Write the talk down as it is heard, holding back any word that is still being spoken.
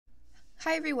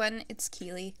Hi everyone, it's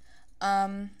Keely.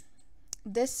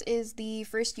 This is the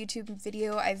first YouTube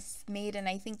video I've made in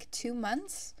I think 2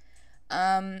 months.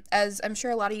 As I'm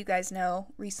sure a lot of you guys know,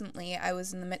 recently I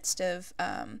was in the midst of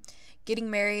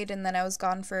getting married, and then I was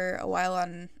gone for a while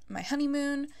on my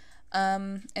honeymoon.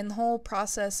 And the whole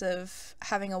process of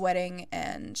having a wedding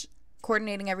and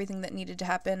coordinating everything that needed to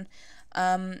happen,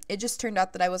 it just turned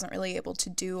out that I wasn't really able to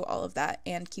do all of that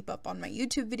and keep up on my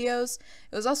YouTube videos.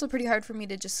 It was also pretty hard for me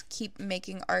to just keep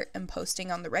making art and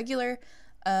posting on the regular,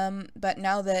 but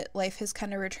now that life has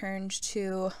kind of returned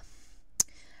to,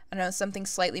 I don't know, something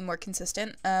slightly more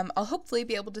consistent, I'll hopefully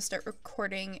be able to start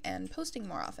recording and posting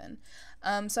more often.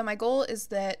 So my goal is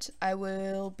that I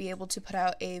will be able to put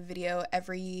out a video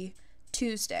every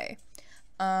Tuesday.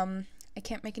 I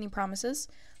can't make any promises,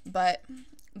 but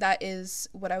that is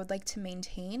what I would like to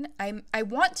maintain. I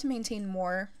want to maintain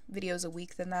more videos a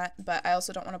week than that, but I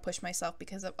also don't want to push myself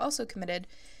because I've also committed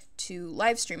to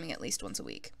live streaming at least once a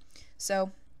week.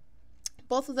 So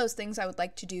both of those things I would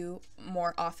like to do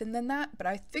more often than that, but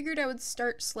I figured I would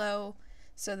start slow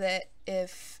so that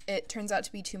if it turns out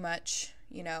to be too much,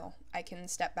 you know, I can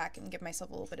step back and give myself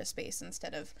a little bit of space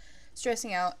instead of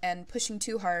stressing out and pushing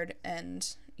too hard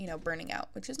and, you know, burning out,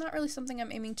 which is not really something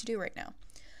I'm aiming to do right now.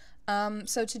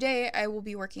 So today I will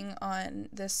be working on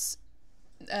this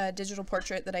digital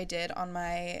portrait that I did on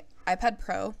my iPad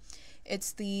Pro.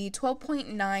 It's the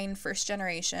 12.9 first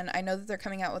generation. I know that they're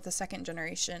coming out with the second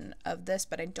generation of this,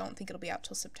 but I don't think it'll be out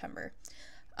till September.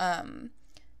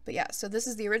 But yeah, so this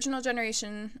is the original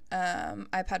generation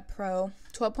iPad Pro,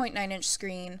 12.9-inch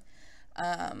screen,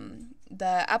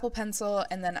 the Apple Pencil,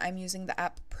 and then I'm using the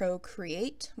app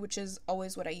Procreate, which is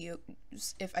always what I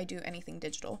use if I do anything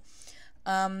digital.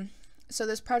 So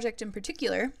this project in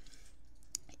particular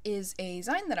is a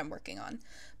Zine that I'm working on.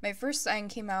 My first Zine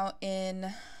came out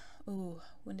in,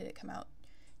 when did it come out?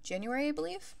 January, I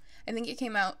believe? I think it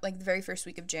came out like the very first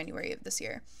week of January of this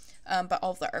year, but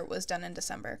all of the art was done in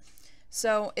December.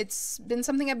 So it's been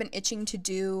something I've been itching to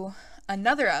do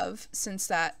another of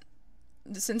since I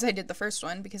did the first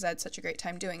one, because I had such a great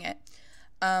time doing it.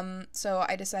 So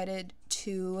I decided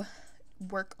to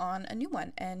work on a new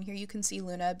one, and here you can see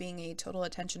Luna being a total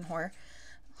attention whore.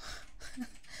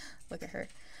 Look at her.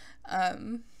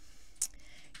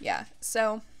 Yeah,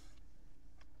 so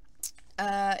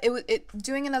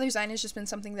doing another Zine has just been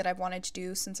something that I've wanted to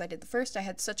do since I did the first. I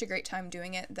had such a great time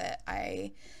doing it that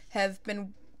I have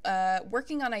been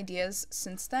working on ideas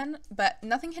since then, but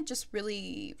nothing had just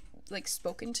really like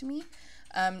spoken to me,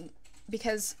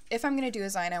 because if I'm going to do a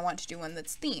Zine, I want to do one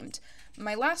that's themed.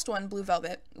 My last one, Blue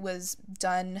Velvet, was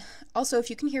done. Also, if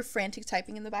you can hear frantic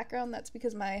typing in the background, that's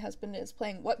because my husband is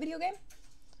playing what video game?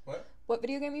 What? What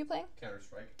video game are you playing?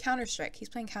 Counter-Strike. Counter-Strike. He's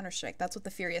playing Counter-Strike. That's what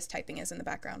the furious typing is in the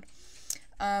background.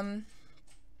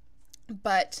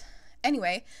 But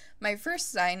anyway, my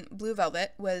first Zine, Blue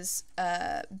Velvet, was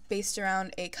based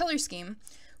around a color scheme,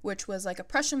 which was like a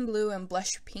Prussian blue and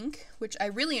blush pink, which I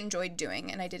really enjoyed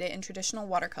doing, and I did it in traditional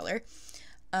watercolor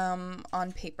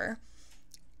on paper.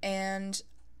 And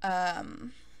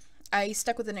I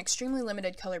stuck with an extremely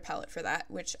limited color palette for that,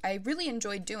 which I really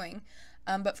enjoyed doing.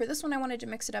 But for this one, I wanted to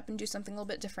mix it up and do something a little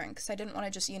bit different, because I didn't want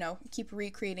to just, you know, keep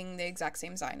recreating the exact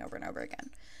same Zine over and over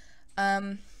again.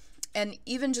 And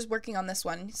even just working on this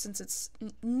one, since it's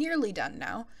nearly done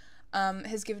now,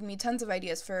 has given me tons of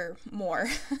ideas for more.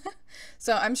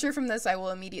 So I'm sure from this I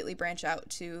will immediately branch out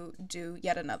to do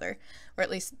yet another, or at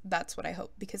least that's what I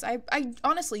hope, because I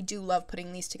honestly do love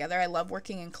putting these together. I love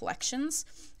working in collections.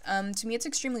 To me it's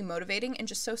extremely motivating and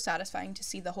just so satisfying to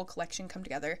see the whole collection come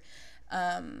together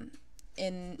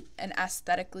in an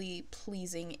aesthetically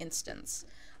pleasing instance.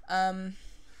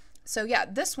 So yeah,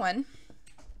 this one,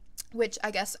 which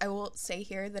I guess I will say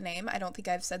here the name. I don't think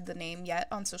I've said the name yet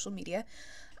on social media.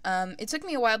 It took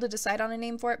me a while to decide on a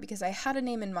name for it, because I had a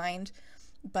name in mind,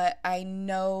 but I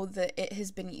know that it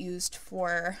has been used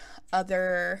for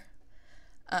other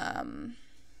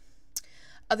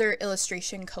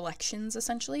illustration collections,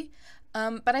 essentially.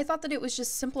 But I thought that it was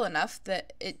just simple enough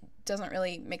that it doesn't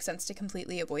really make sense to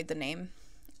completely avoid the name.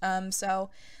 So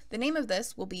the name of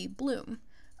this will be Bloom.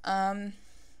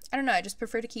 I don't know, I just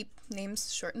prefer to keep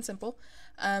names short and simple.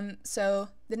 So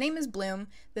the name is Bloom.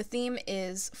 The theme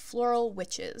is floral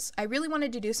witches. I really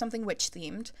wanted to do something witch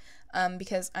themed,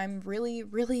 because I'm really,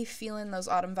 really feeling those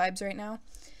autumn vibes right now.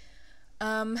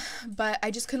 But I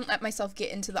just couldn't let myself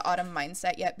get into the autumn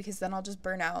mindset yet, because then I'll just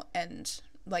burn out, and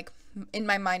like in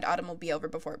my mind autumn will be over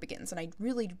before it begins, and I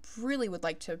really, really would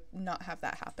like to not have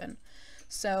that happen.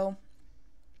 So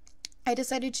I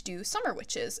decided to do summer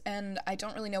witches, and I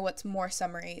don't really know what's more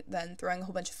summery than throwing a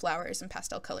whole bunch of flowers and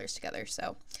pastel colors together,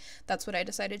 so that's what I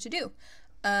decided to do.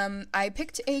 I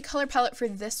picked a color palette for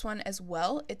this one as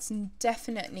well. It's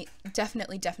definitely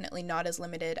not as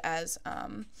limited as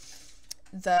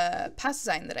the past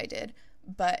design that I did,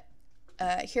 but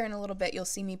here in a little bit you'll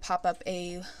see me pop up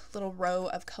a little row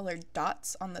of colored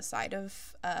dots on the side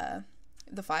of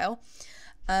the file.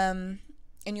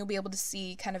 And you'll be able to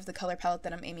see kind of the color palette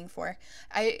that I'm aiming for.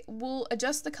 I will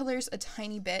adjust the colors a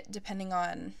tiny bit depending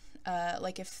on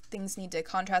like if things need to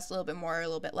contrast a little bit more or a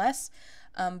little bit less.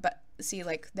 But see,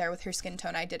 like there with her skin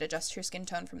tone, I did adjust her skin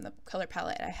tone from the color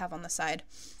palette I have on the side.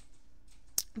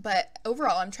 But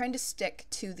overall, I'm trying to stick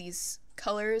to these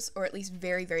colors, or at least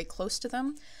very, very close to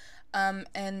them.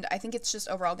 And I think it's just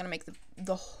overall going to make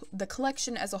the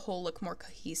collection as a whole look more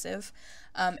cohesive.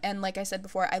 And like I said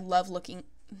before, I love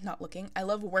I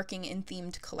love working in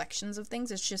themed collections of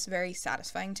things. It's just very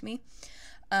satisfying to me.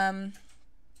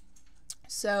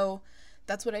 So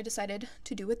that's what I decided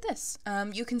to do with this.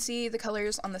 You can see the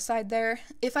colors on the side there.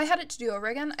 If I had it to do over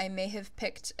again, I may have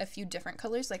picked a few different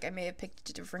colors, like I may have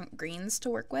picked different greens to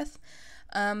work with.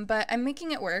 But I'm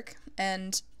making it work,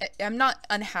 and I'm not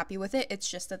unhappy with it. It's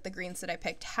just that the greens that I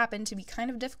picked happen to be kind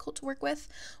of difficult to work with.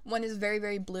 One is very,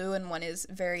 very blue, and one is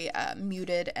very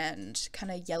muted and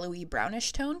kind of yellowy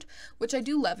brownish toned, which I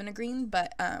do love in a green,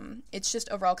 but it's just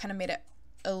overall kind of made it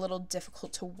a little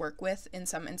difficult to work with in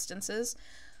some instances.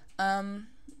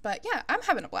 But yeah, I'm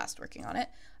having a blast working on it.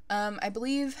 I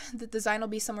believe the design will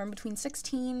be somewhere in between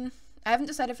 16. I haven't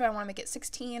decided if I want to make it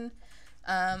 16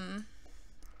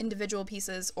 individual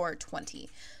pieces or 20.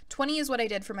 20 is what I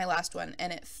did for my last one,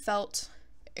 and it felt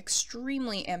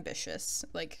extremely ambitious.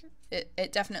 Like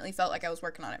it definitely felt like I was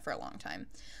working on it for a long time.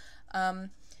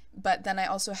 But then I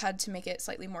also had to make it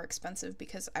slightly more expensive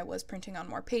because I was printing on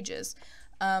more pages,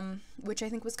 which I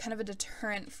think was kind of a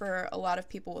deterrent for a lot of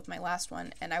people with my last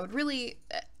one. And I would really,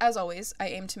 as always, I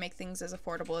aim to make things as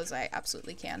affordable as I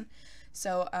absolutely can.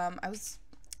 So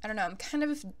I don't know, I'm kind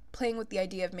of playing with the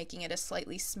idea of making it a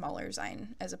slightly smaller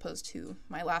Zine as opposed to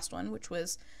my last one, which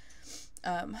was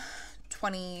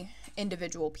 20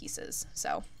 individual pieces.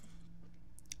 So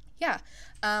yeah,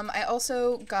 I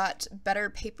also got better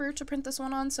paper to print this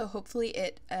one on, so hopefully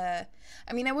it, I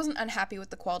mean, I wasn't unhappy with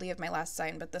the quality of my last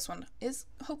Zine, but this one is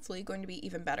hopefully going to be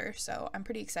even better, so I'm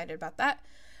pretty excited about that.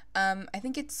 I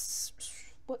think it's,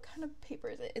 what kind of paper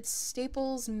is it? It's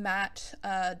Staples matte,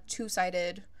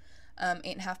 two-sided,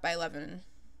 8.5 by 11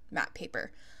 matte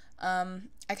paper.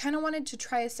 I kind of wanted to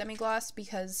try a semi-gloss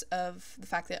because of the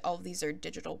fact that all of these are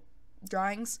digital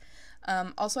drawings.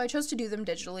 Also, I chose to do them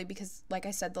digitally because, like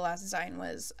I said, the last design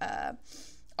was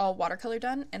all watercolor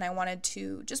done, and I wanted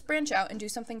to just branch out and do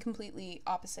something completely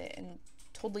opposite and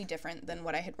totally different than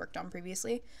what I had worked on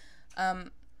previously.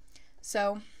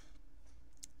 So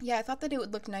yeah, I thought that it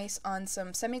would look nice on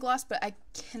some semi-gloss, but I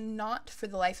cannot for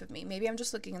the life of me, maybe I'm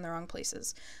just looking in the wrong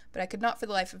places, but I could not for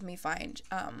the life of me find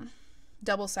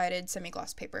double-sided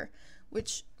semi-gloss paper,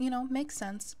 which, you know, makes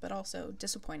sense, but also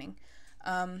disappointing.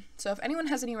 So if anyone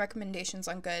has any recommendations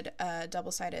on good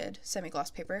double-sided semi-gloss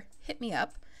paper, hit me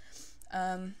up.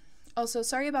 Also,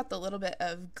 sorry about the little bit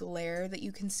of glare that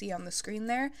you can see on the screen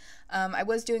there. I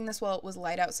was doing this while it was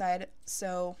light outside,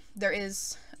 so there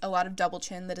is a lot of double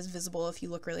chin that is visible if you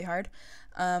look really hard,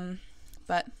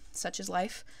 but such is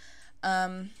life.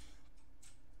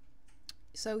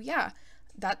 So yeah,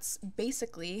 that's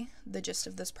basically the gist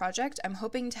of this project. I'm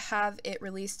hoping to have it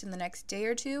released in the next day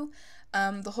or two.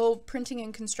 The whole printing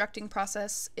and constructing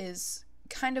process is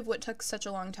kind of what took such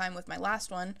a long time with my last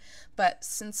one, but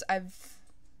since I've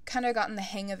kind of gotten the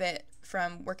hang of it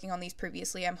from working on these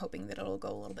previously, I'm hoping that it'll go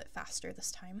a little bit faster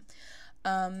this time.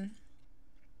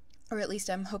 Or at least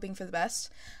I'm hoping for the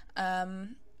best.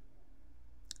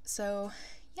 So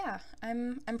yeah,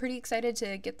 I'm pretty excited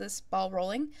to get this ball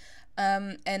rolling.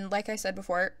 And like I said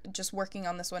before, just working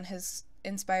on this one has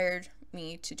inspired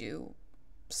me to do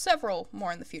several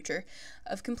more in the future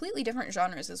of completely different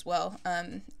genres as well,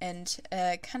 and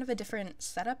kind of a different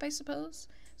setup, I suppose,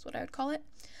 is what I would call it.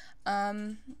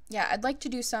 Yeah, I'd like to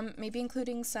do some, maybe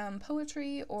including some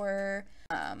poetry or,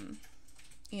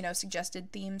 you know,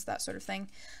 suggested themes, that sort of thing.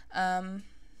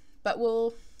 But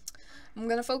I'm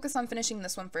going to focus on finishing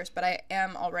this one first, but I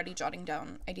am already jotting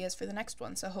down ideas for the next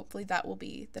one, so hopefully that will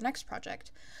be the next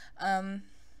project.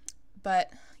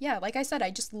 But yeah, like I said, I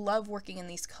just love working in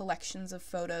these collections of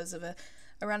photos of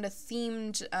around a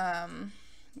themed,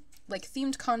 like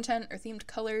themed content or themed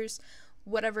colors,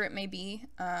 whatever it may be.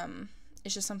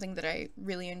 It's just something that I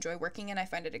really enjoy working in. I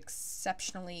find it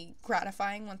exceptionally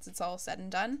gratifying once it's all said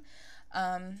and done.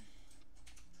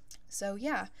 So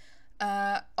yeah,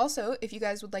 Also, if you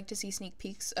guys would like to see sneak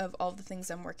peeks of all the things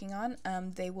I'm working on,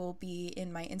 they will be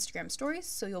in my Instagram stories,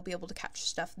 so you'll be able to catch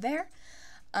stuff there.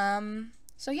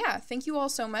 So yeah, thank you all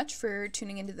so much for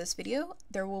tuning into this video.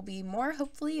 There will be more,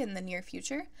 hopefully, in the near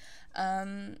future.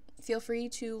 Feel free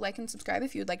to like and subscribe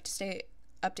if you would like to stay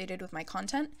updated with my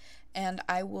content, and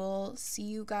I will see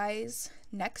you guys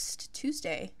next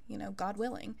Tuesday, God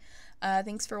willing.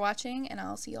 Thanks for watching, and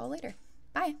I'll see you all later.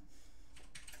 Bye!